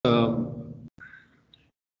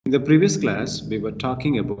In the previous class, we were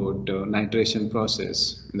talking about nitration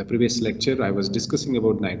process. In the previous lecture, I was discussing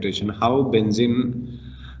about nitration, how benzene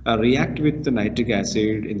react with the nitric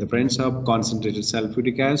acid in the presence of concentrated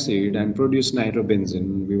sulfuric acid and produce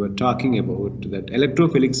nitrobenzene. We were talking about that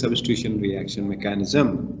electrophilic substitution reaction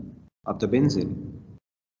mechanism of the benzene.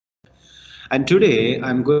 And today,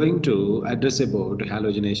 I'm going to address about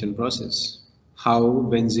halogenation process, how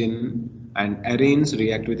benzene and arenes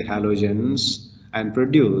react with halogens and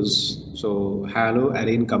produce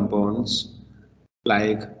haloarene compounds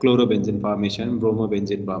like chlorobenzene formation,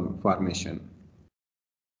 bromobenzene formation.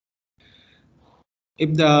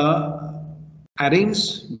 If the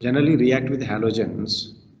arenes generally react with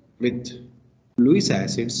halogens with Lewis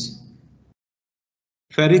acids,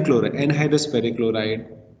 ferric chloride, anhydrous ferric chloride,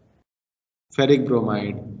 ferric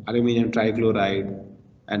bromide, aluminum trichloride,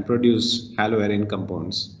 and produce haloarene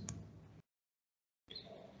compounds.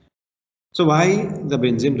 So why the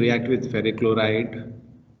benzene react with ferric chloride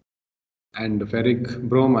and ferric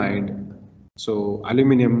bromide? So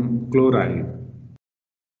aluminum chloride.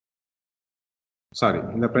 Sorry,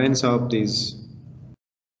 in the presence of these,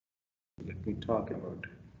 let me talk about.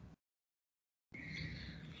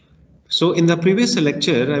 So in the previous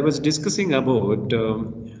lecture, I was discussing about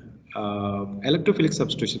electrophilic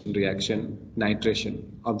substitution reaction, nitration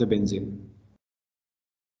of the benzene.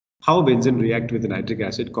 How benzene react with nitric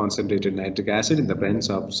acid, concentrated nitric acid in the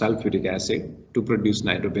presence of sulfuric acid to produce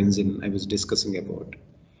nitrobenzene I was discussing about.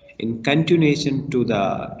 In continuation to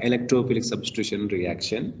the electrophilic substitution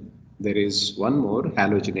reaction, there is one more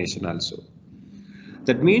halogenation also.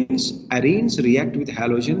 That means arenes react with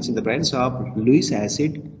halogens in the presence of Lewis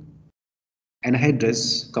acid,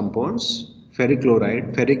 anhydrous compounds, ferric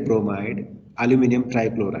chloride, ferric bromide, aluminum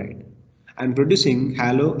trichloride, and producing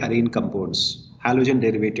haloarene compounds, halogen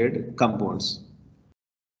derivated compounds.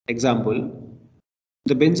 Example,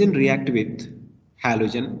 the benzene react with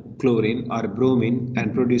halogen, chlorine or bromine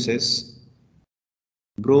and produces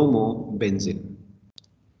bromobenzene.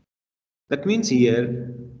 That means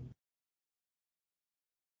here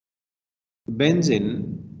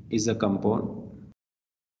benzene is a compound.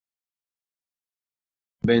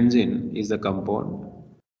 Benzene is a compound.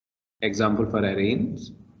 Example for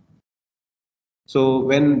arenes. So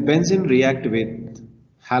when benzene react with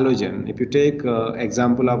halogen, if you take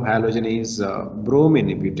example of halogen is bromine,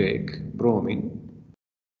 if you take bromine,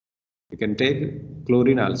 you can take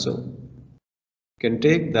chlorine also. You can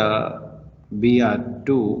take the Br2,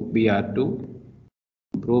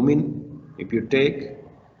 bromine if you take,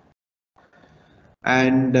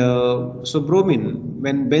 and so bromine,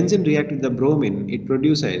 when benzene react with the bromine, it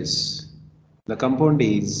produces, the compound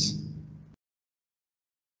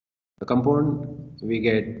we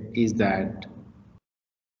get is that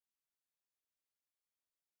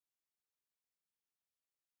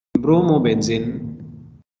bromobenzene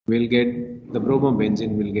will get, the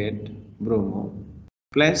bromobenzene will get bromo,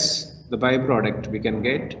 plus the byproduct we can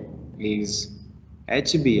get is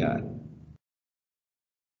HBr.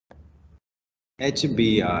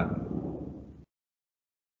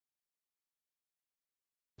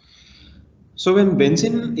 So when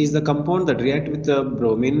benzene is the compound that react with the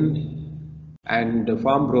bromine and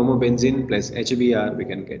form bromobenzene plus HBr we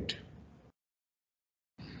can get.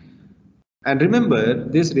 And remember,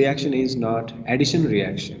 this reaction is not addition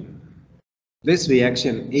reaction. This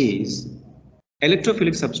reaction is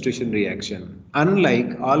electrophilic substitution reaction.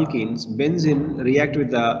 Unlike alkenes, benzene react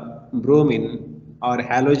with the bromine or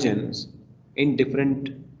halogens in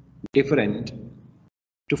different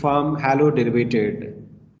to form halo-derivated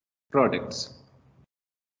products.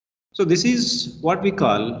 So this is what we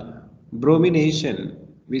call bromination.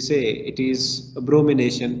 We say it is a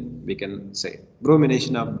bromination, we can say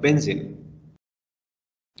bromination of benzene.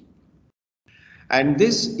 And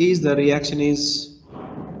this is the reaction is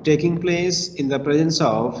taking place in the presence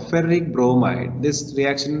of ferric bromide. This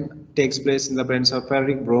reaction takes place in the presence of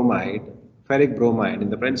ferric bromide. In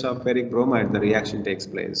the presence of ferric bromide, the reaction takes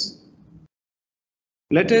place.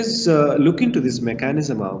 Let us look into this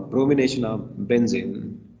mechanism of bromination of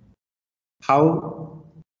benzene, how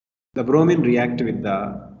the bromine react with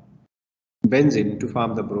the benzene to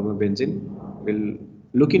form the bromobenzene. We'll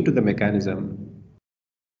look into the mechanism.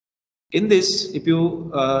 In this, if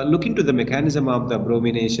you look into the mechanism of the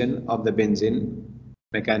bromination of the benzene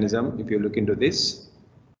mechanism, if you look into this,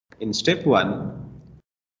 in step 1,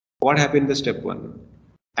 what happened in the step 1?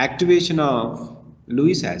 Activation of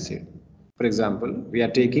Lewis acid. For example, we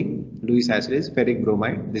are taking Lewis acid is ferric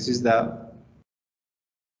bromide. This is the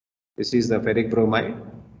ferric bromide.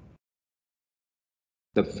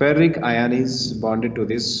 The ferric ion is bonded to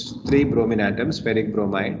this 3 bromine atoms, ferric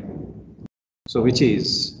bromide. So which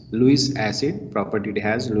is Lewis acid property. It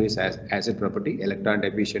has Lewis acid property, electron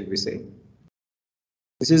deficient we say.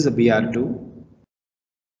 This is the Br2.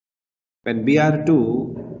 When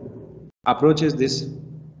Br2 approaches this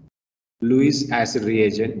Lewis acid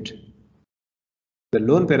reagent, the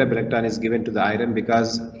lone pair of electron is given to the iron,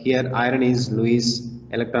 because here iron is Lewis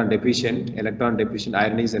electron deficient,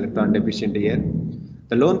 iron is electron deficient here.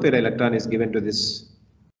 The lone pair electron is given to this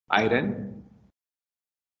iron.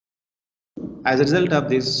 As a result of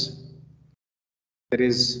this, there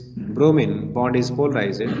is bromine bond is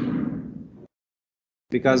polarized,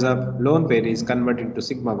 because of lone pair is converted to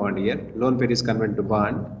sigma bond here. Lone pair is converted to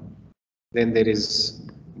bond. Then there is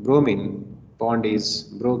bromine bond is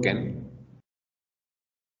broken.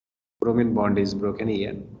 Bromine bond is broken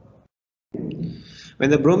here. When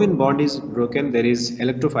the bromine bond is broken, there is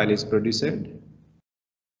electrophile is produced.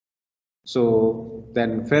 So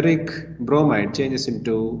then ferric bromide changes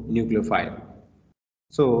into nucleophile.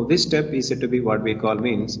 So this step is said to be what we call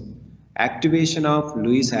means activation of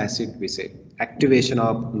Lewis acid, we say. Activation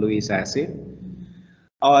of Lewis acid,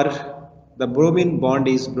 or the bromine bond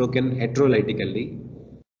is broken heterolytically,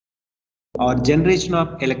 or generation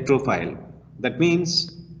of electrophile. That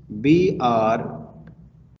means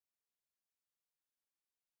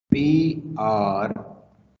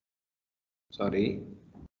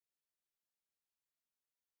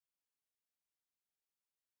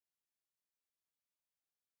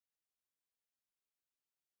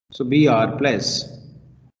so Br plus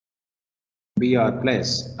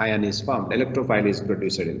ion is formed, electrophile is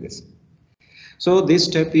produced in this. So this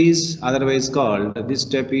step is otherwise called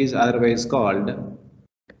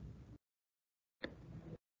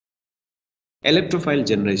electrophile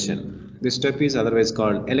generation. This step is otherwise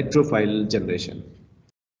called electrophile generation.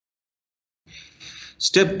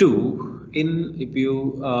 Step 2, if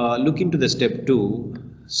you look into the step 2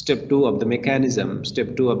 of the mechanism,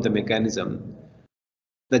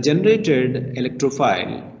 the generated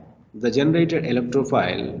electrophile,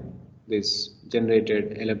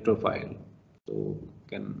 so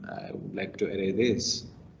I would like to array this.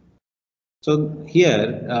 So here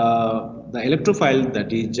the electrophile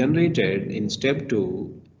that is generated in step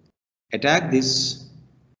 2 attack this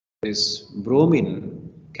bromine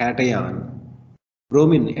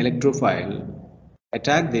electrophile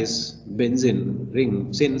attack this benzene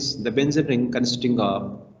ring, since the benzene ring consisting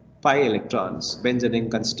of pi electrons,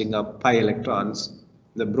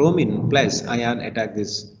 the bromine plus ion attack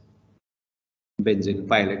this benzene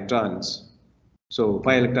pi electrons. So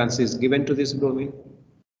pi electrons is given to this bromine,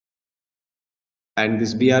 and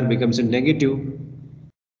this Br becomes a negative.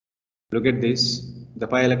 Look at this, the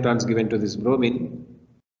pi electrons given to this bromine.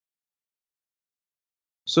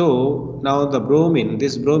 So now the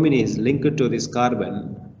this bromine is linked to this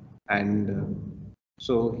carbon, and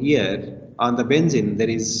so here on the benzene there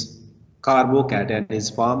is carbocation is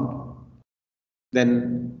formed.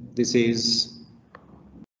 Then this is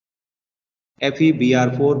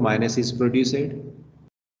FeBr4 minus is produced,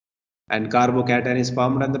 and carbocation is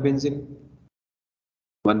formed on the benzene.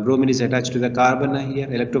 One bromine is attached to the carbon here,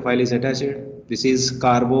 electrophile is attached. This is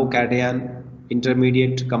carbocation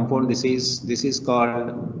intermediate compound. This is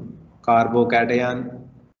called carbocation.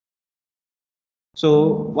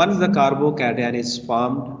 So once the carbocation is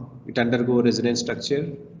formed, it undergoes resonance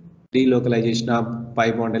structure. Delocalization of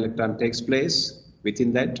pi bond electron takes place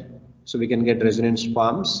within that, so we can get resonance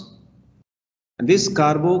forms. And this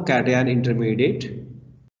carbocation intermediate.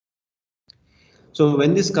 So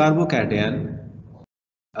when this carbocation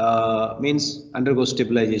means undergoes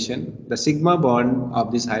stabilization, the sigma bond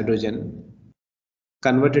of this hydrogen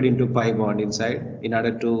converted into pi bond inside in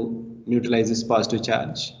order to neutralize this positive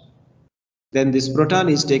charge. Then this proton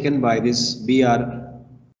is taken by this Br.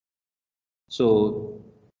 So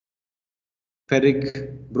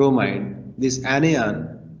ferric bromide, this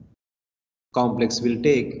anion complex will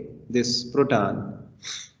take this proton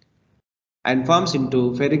and forms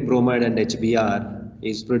into ferric bromide, and HBr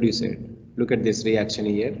is produced. Look at this reaction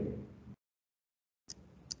here.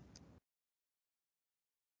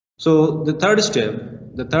 So the third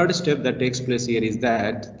step that takes place here is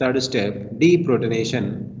that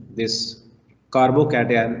deprotonation. This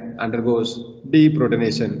carbocation undergoes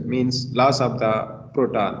deprotonation, means loss of the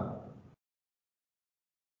proton.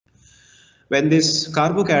 When this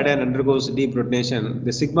carbocation undergoes deprotonation,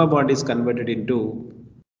 the sigma bond is converted into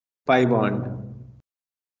pi bond.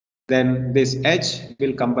 Then this H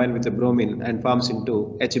will combine with the bromine and forms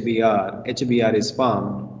into HBr. HBr is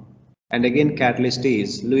formed, and again catalyst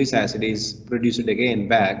is Lewis acid is produced again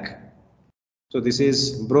back. So this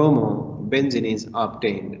is bromobenzene is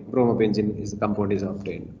obtained. Bromobenzene is the compound is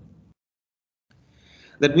obtained.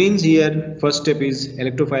 That means here first step is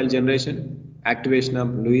electrophile generation, activation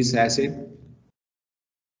of Lewis acid.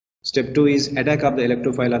 Step 2 is attack of the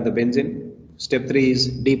electrophile on the benzene. Step 3 is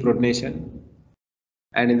deprotonation.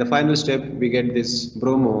 And in the final step we get this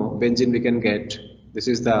bromo benzene we can get. This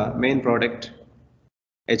is the main product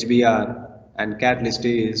HBr, and catalyst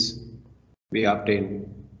is we obtain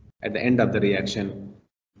at the end of the reaction.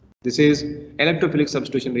 This is electrophilic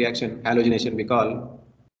substitution reaction, halogenation we call.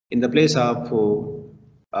 In the place of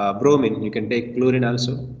bromine you can take chlorine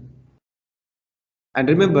also. And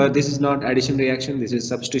remember, this is not addition reaction, this is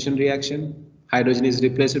substitution reaction. Hydrogen is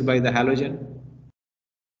replaced by the halogen.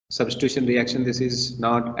 Substitution reaction, this is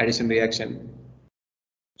not addition reaction.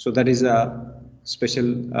 So that is a special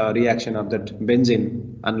reaction of that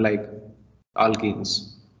benzene, unlike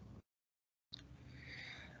alkenes.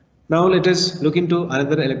 Now let us look into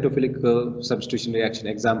another electrophilic substitution reaction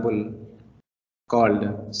example called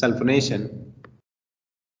sulfonation.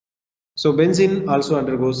 So benzene also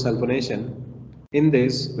undergoes sulfonation. In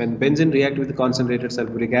this, when benzene reacts with concentrated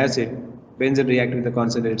sulfuric acid, benzene reacts with the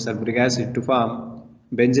concentrated sulfuric acid to form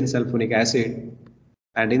benzene sulfonic acid,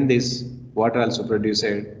 and in this water also produced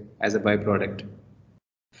as a byproduct.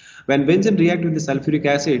 When benzene reacts with the sulfuric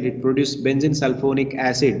acid, it produces benzene sulfonic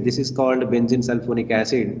acid. This is called benzene sulfonic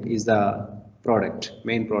acid, is the product,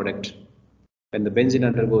 main product, when the benzene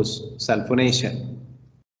undergoes sulfonation.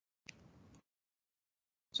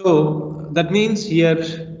 So that means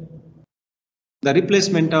here the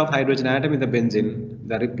replacement of hydrogen atom in the benzene,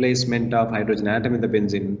 by the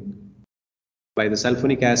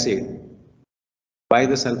sulfonic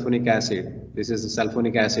acid, this is the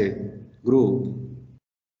sulfonic acid group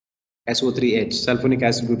SO3H, sulfonic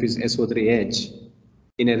acid group is SO3H,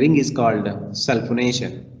 in a ring is called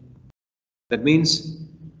sulfonation. That means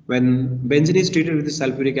when benzene is treated with the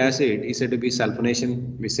sulfuric acid, is said to be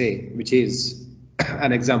sulfonation, we say, which is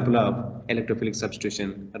an example of electrophilic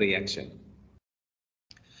substitution reaction.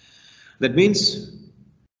 That means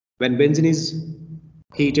when benzene is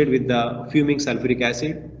heated with the fuming sulfuric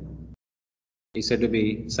acid, is said to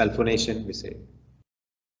be sulfonation, we say.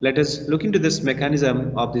 Let us look into this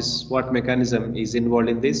mechanism of this, what mechanism is involved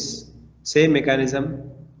in this. Same mechanism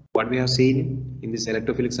what we have seen in this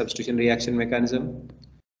electrophilic substitution reaction mechanism.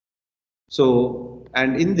 So,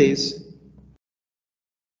 and in this,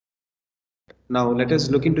 now let us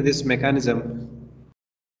look into this mechanism.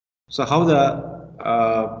 So how the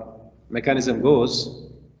mechanism goes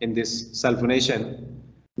in this sulfonation.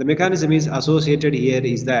 The mechanism is associated here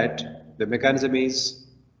is that the mechanism is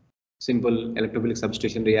simple electrophilic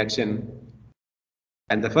substitution reaction,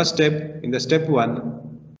 and the first step in the step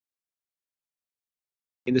 1,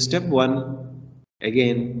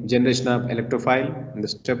 again generation of electrophile. In the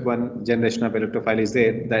step 1 generation of electrophile is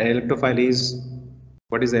there. The electrophile is,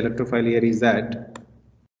 what is the electrophile here is that,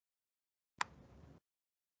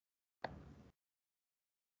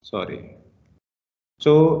 sorry,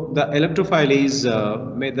 so the electrophile is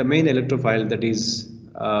the main electrophile that is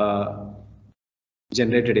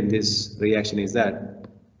generated in this reaction is that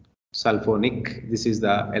sulfonic. This is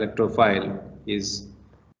the electrophile is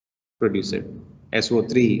produced,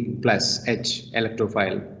 SO3 plus H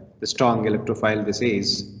electrophile, the strong electrophile. This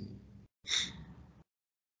is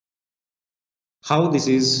how this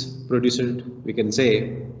is produced. We can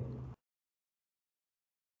say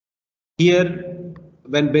here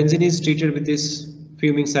when benzene is treated with this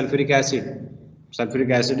fuming sulfuric acid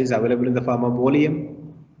is available in the form of oleum.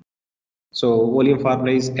 So oleum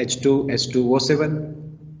formula is H2S2O7,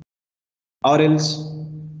 or else,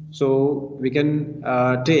 so we can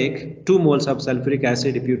take 2 moles of sulfuric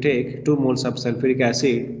acid. If you take 2 moles of sulfuric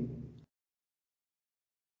acid,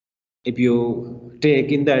 if you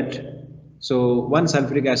take in that, so one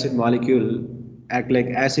sulfuric acid molecule act like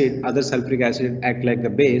acid, other sulfuric acid act like the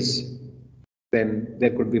base, then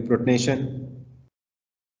there could be protonation.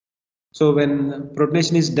 So when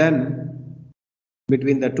protonation is done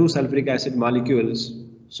between the 2 sulfuric acid molecules,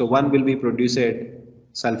 so one will be produced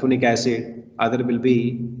sulfonic acid, other will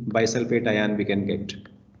be bisulfate ion we can get.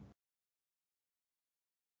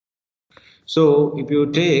 So if you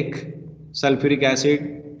take sulfuric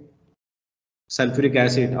acid,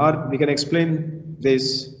 or we can explain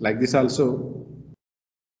this like this also.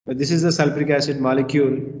 But this is the sulfuric acid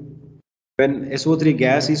molecule. When SO3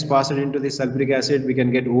 gas is passed into the sulfuric acid, we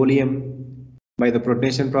can get oleum by the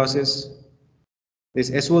protonation process. This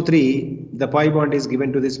SO3, the pi bond is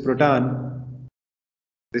given to this proton.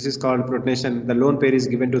 This is called protonation. The lone pair is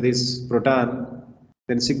given to this proton.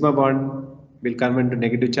 Then sigma bond will convert to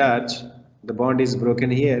negative charge. The bond is broken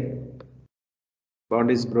here.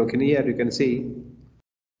 You can see.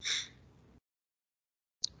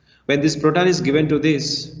 When this proton is given to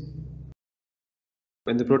this,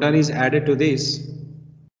 when the proton is added to this,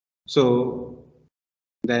 so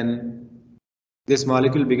then this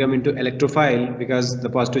molecule become into electrophile because the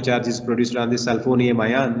positive charge is produced on the sulfonium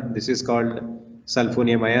ion. This is called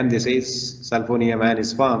sulfonium ion. This is sulfonium ion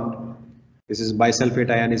is formed. This is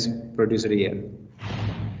bisulfate ion is produced here.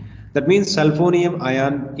 That means sulfonium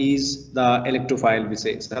ion is the electrophile. We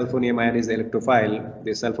say sulfonium ion is the electrophile.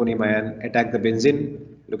 The sulfonium ion attack the benzene.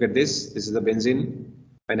 Look at this. This is the benzene.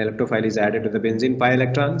 When electrophile is added to the benzene, pi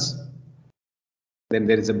electrons. Then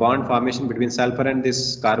there is a bond formation between sulfur and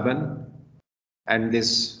this carbon. And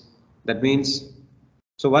this, that means,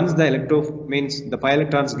 so once the the pi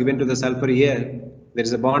electrons given to the sulfur here, there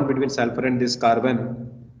is a bond between sulfur and this carbon.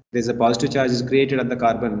 There is a positive charge is created on the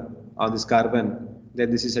carbon, on this carbon. Then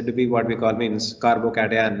this is said to be what we call means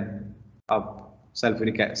carbocation of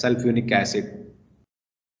sulfuric acid.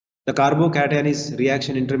 The carbocation is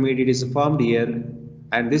reaction intermediate is formed here,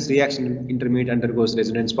 and this reaction intermediate undergoes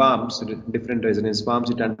resonance forms, different resonance forms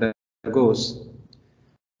it undergoes.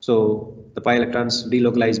 So the pi electrons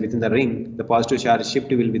delocalize within the ring, the positive charge shift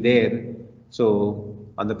will be there. So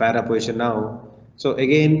on the para position now, so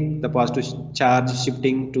again the positive charge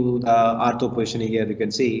shifting to the ortho position here you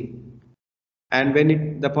can see. And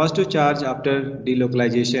when the positive charge after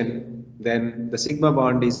delocalization, then the sigma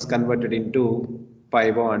bond is converted into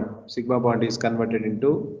pi bond. Sigma bond is converted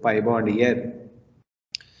into pi bond here.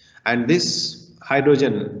 And this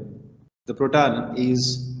hydrogen, the proton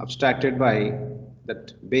is abstracted by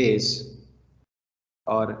that base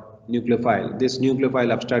or nucleophile. This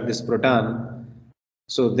nucleophile abstract this proton.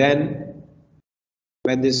 So then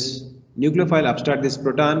when this nucleophile abstract this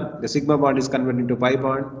proton, the sigma bond is converted into pi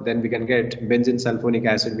bond, then we can get benzene sulfonic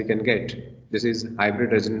acid we can get. This is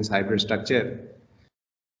hybrid resonance, hybrid structure.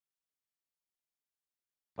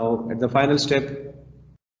 Now at the final step,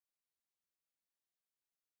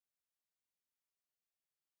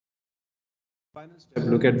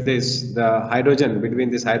 look at this, the hydrogen, between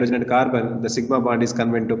this hydrogen and carbon, the sigma bond is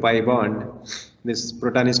converted to pi bond. This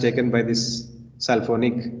proton is taken by this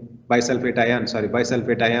bisulfate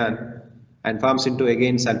ion, and forms into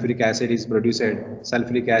again sulfuric acid is produced.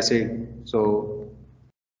 Sulfuric acid so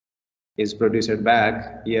is produced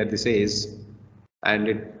back here, this is,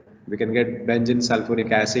 and we can get benzene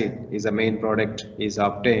sulfuric acid is a main product is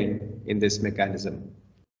obtained in this mechanism.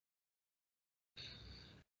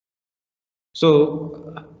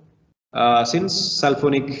 So since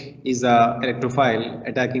sulfonic is a electrophile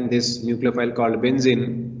attacking this nucleophile called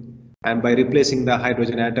benzene, and by replacing the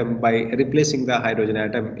hydrogen atom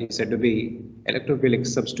is said to be electrophilic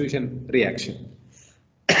substitution reaction.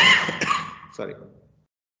 Sorry.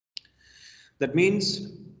 That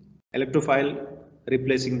means electrophile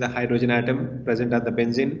replacing the hydrogen atom present at the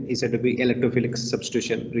benzene is said to be electrophilic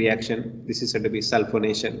substitution reaction. This is said to be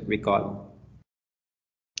sulfonation, we call.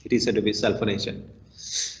 It is said to be sulfonation.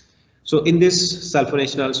 So in this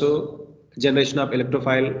sulfonation also, generation of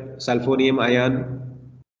electrophile sulfonium ion,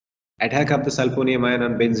 attack of the sulfonium ion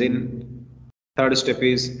on benzene. Third step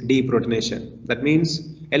is deprotonation. That means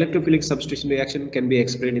electrophilic substitution reaction can be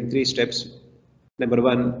explained in 3 steps. Number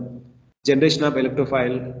 1, generation of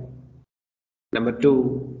electrophile. Number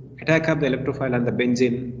 2, attack of the electrophile on the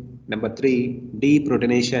benzene. Number 3,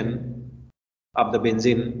 deprotonation of the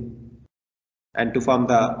benzene, and to form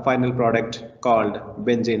the final product called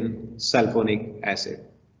benzene sulfonic acid.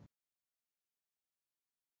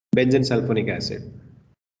 Benzene sulfonic acid.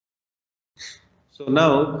 So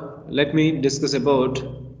now let me discuss about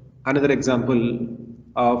another example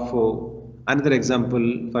for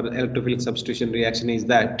electrophilic substitution reaction is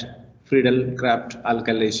that Friedel-Crafts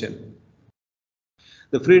alkylation.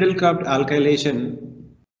 The Friedel-Crafts alkylation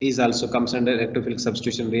is also comes under electrophilic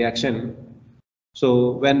substitution reaction.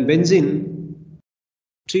 So when benzene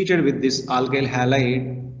treated with this alkyl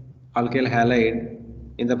halide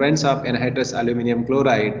in the presence of anhydrous aluminum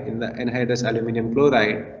chloride,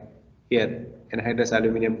 here anhydrous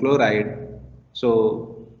aluminum chloride,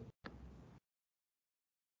 so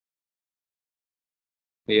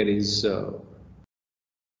here is so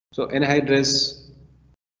anhydrous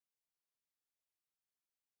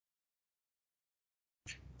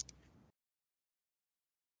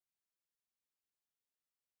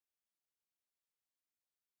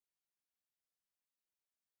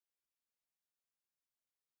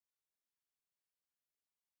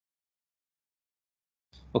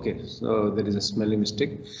okay, so there is a smelling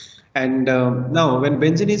mistake. And now when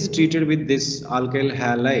benzene is treated with this alkyl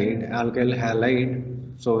halide,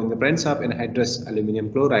 so in the presence of anhydrous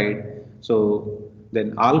aluminum chloride, so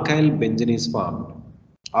then alkyl benzene is formed.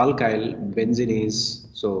 Alkyl benzene is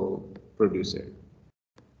so produced.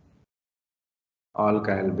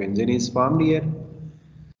 Alkyl benzene is formed here.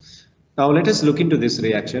 Now let us look into this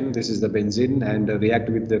reaction. This is the benzene and react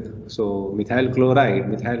with the methyl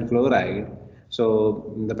chloride.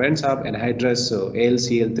 So in the presence of anhydrous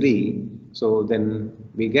AlCl3, so then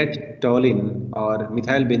we get toluene or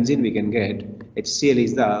methyl benzene we can get. HCl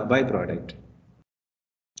is the byproduct.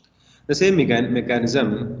 The same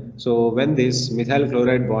mechanism. So when this methyl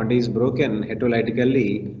chloride bond is broken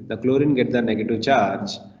heterolytically, the chlorine get the negative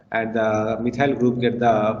charge and the methyl group get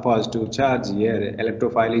the positive charge here.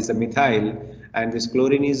 Electrophile is the methyl and this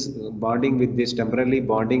chlorine is bonding with this temporarily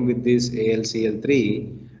bonding with this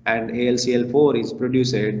AlCl3 and AlCl4 is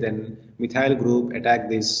produced. Then methyl group attack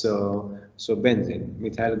this so benzene.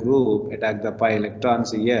 Methyl group attack the pi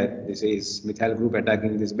electrons here. This is methyl group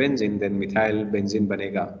attacking this benzene. Then methyl benzene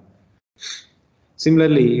banega.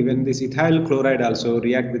 Similarly, when this ethyl chloride also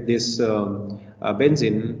react with this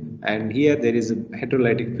benzene, and here there is a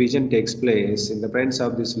heterolytic fission takes place in the presence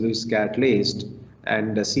of this Lewis catalyst,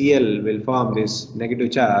 and the Cl will form this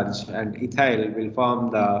negative charge, and ethyl will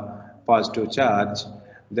form the positive charge.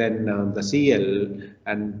 Then the Cl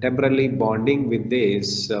and temporarily bonding with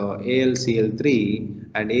this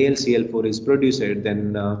AlCl3 and AlCl4 is produced.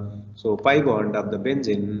 Then so pi bond of the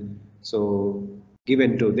benzene. So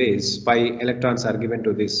given to this, pi electrons are given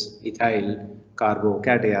to this ethyl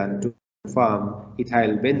carbocation to form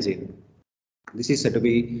ethyl benzene. This is said to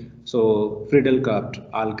be so Friedel-Crafts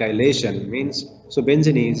alkylation means so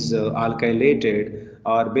benzene is alkylated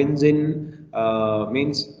or benzene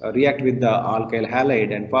means react with the alkyl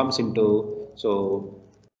halide and forms into so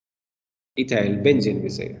ethyl benzene we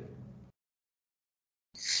say.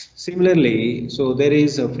 Similarly, so there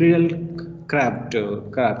is a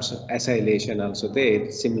Friedel-Crafts acylation also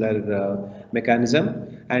there, similar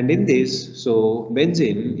mechanism. And in this, so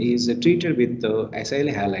benzene is treated with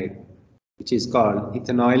acyl halide, which is called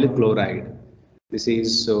ethanoyl chloride. This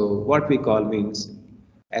is what we call means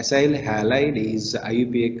acyl halide is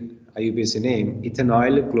IUPAC name,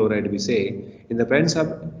 ethanoyl chloride we say. In the presence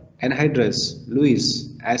of anhydrous Lewis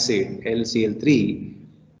acid LCl3,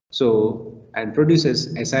 so and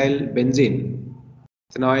produces acyl benzene,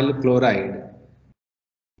 ethanoyl chloride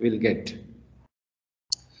will get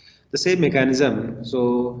the same mechanism.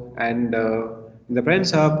 So and in the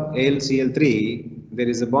presence of AlCl3, there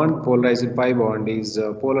is a bond polarized pi bond is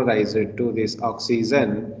polarized to this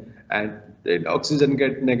oxygen, and the oxygen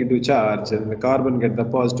get negative charge and the carbon get the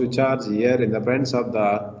positive charge here in the presence of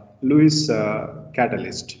the Lewis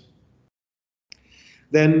catalyst.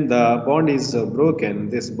 Then the bond is broken.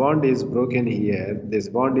 This bond is broken here. This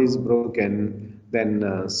bond is broken. Then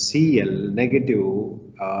Cl negative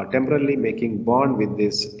temporarily making bond with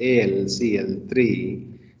this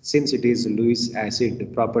AlCl3. Since it is Lewis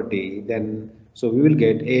acid property, then so we will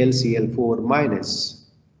get AlCl4 minus.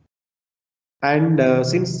 And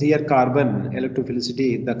since here carbon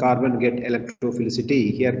electrophilicity, the carbon get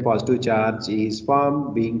electrophilicity, here positive charge is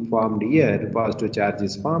being formed here, positive charge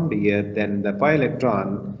is formed here, then the pi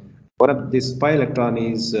electron, one of this pi electron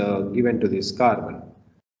is given to this carbon.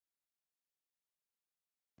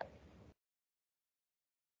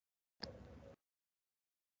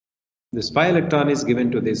 This pi electron is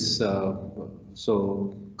given to this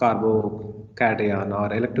so carbocation or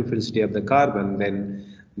electrophilicity of the carbon, then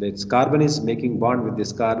this carbon is making bond with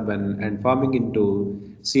this carbon and forming into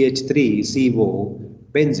CH3CO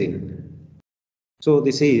benzene. So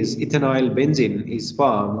this is ethanoyl benzene is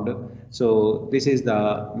formed. So this is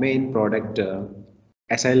the main product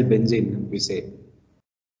acyl benzene we say.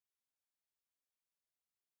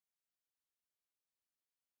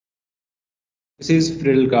 This is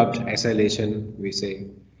Friedel-Crafts acylation we say.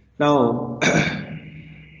 Now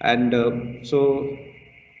and so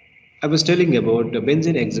I was telling about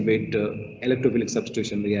benzene exhibit electrophilic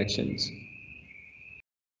substitution reactions,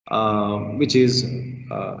 which is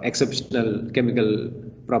exceptional chemical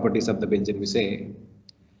properties of the benzene we say.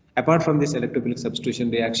 Apart from this electrophilic substitution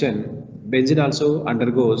reaction, benzene also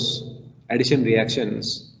undergoes addition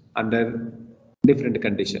reactions under different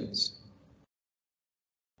conditions,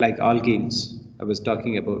 like alkenes I was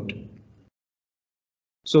talking about.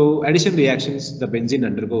 So addition reactions the benzene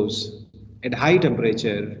undergoes at high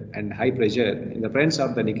temperature and high pressure in the presence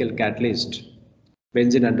of the nickel catalyst,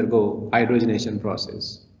 benzene undergo hydrogenation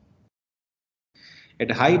process. At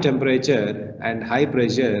high temperature and high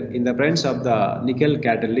pressure in the presence of the nickel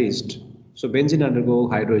catalyst, so benzene undergo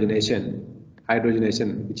hydrogenation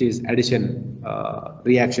which is addition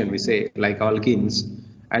reaction we say like alkenes,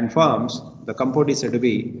 and forms the compound is said to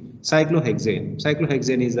be cyclohexane.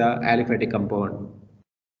 Cyclohexane is the aliphatic compound.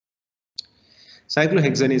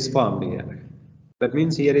 Cyclohexane is formed here. That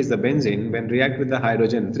means here is the benzene. When react with the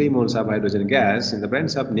hydrogen, 3 moles of hydrogen gas in the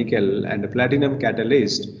presence of nickel and platinum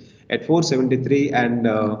catalyst at 473 and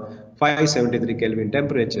 573 Kelvin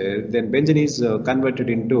temperature, then benzene is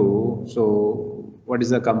converted into, so what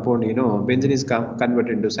is the compound? Benzene is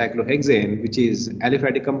converted into cyclohexane, which is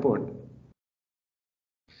aliphatic compound.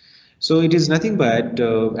 So it is nothing but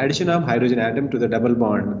addition of hydrogen atom to the double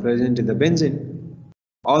bond present in the benzene.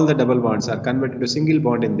 All the double bonds are converted to single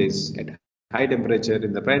bond in this at high temperature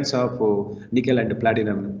in the presence of nickel and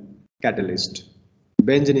platinum catalyst.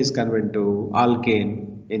 Benzene is converted to alkane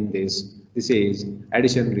in this. This is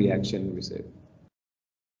addition reaction, we say.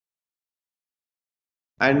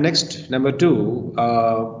 And next, number 2,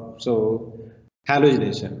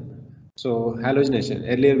 halogenation. So halogenation,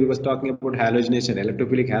 earlier we was talking about halogenation,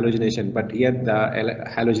 electrophilic halogenation, but here the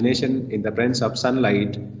halogenation in the presence of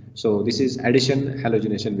sunlight. So this is addition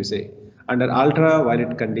halogenation, we say. Under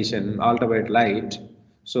ultraviolet condition, ultraviolet light,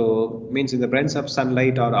 so means in the presence of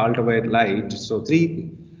sunlight or ultraviolet light, so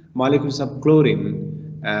 3 molecules of chlorine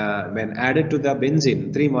when added to the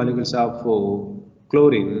benzene, 3 molecules of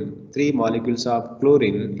chlorine, 3 molecules of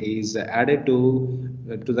chlorine is added to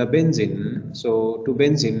the benzene. So to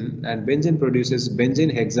benzene, and benzene produces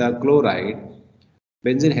benzene hexachloride,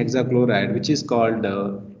 which is called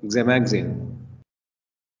xamaxine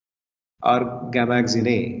or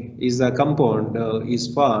gamaxine is the compound is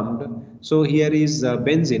formed. So here is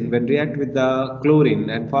benzene when react with the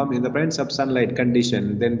chlorine and form in the presence of sunlight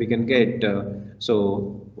condition, then we can get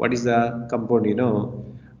so what is the compound?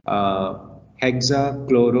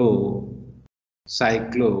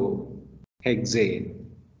 Hexachlorocyclohexane.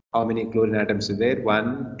 How many chlorine atoms is there?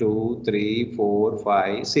 1, 2, 3, 4,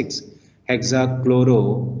 5, 6.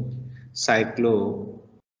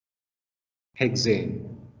 Hexachlorocyclohexane.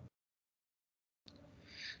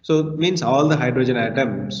 So it means all the hydrogen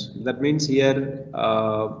atoms. That means here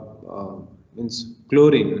means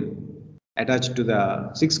chlorine attached to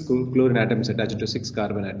the 6 chlorine atoms attached to 6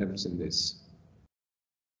 carbon atoms in this.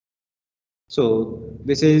 So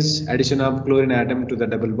this is addition of chlorine atom to the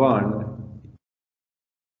double bond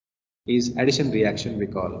is addition reaction, we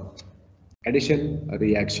call addition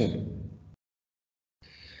reaction.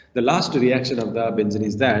 The last reaction of the benzene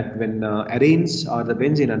is that when arenes or the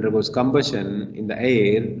benzene undergoes combustion in the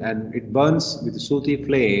air and it burns with sooty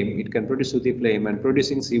flame, it can produce sooty flame and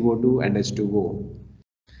producing CO2 and H2O.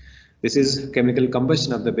 This is chemical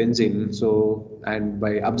combustion of the benzene. So, and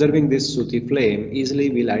by observing this sooty flame, easily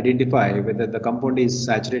we'll identify whether the compound is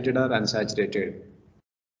saturated or unsaturated.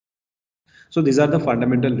 So these are the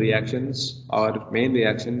fundamental reactions or main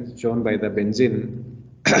reactions shown by the benzene.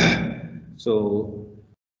 So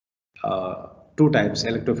 2 types,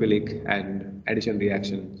 electrophilic and addition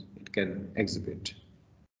reactions it can exhibit.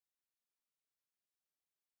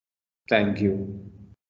 Thank you.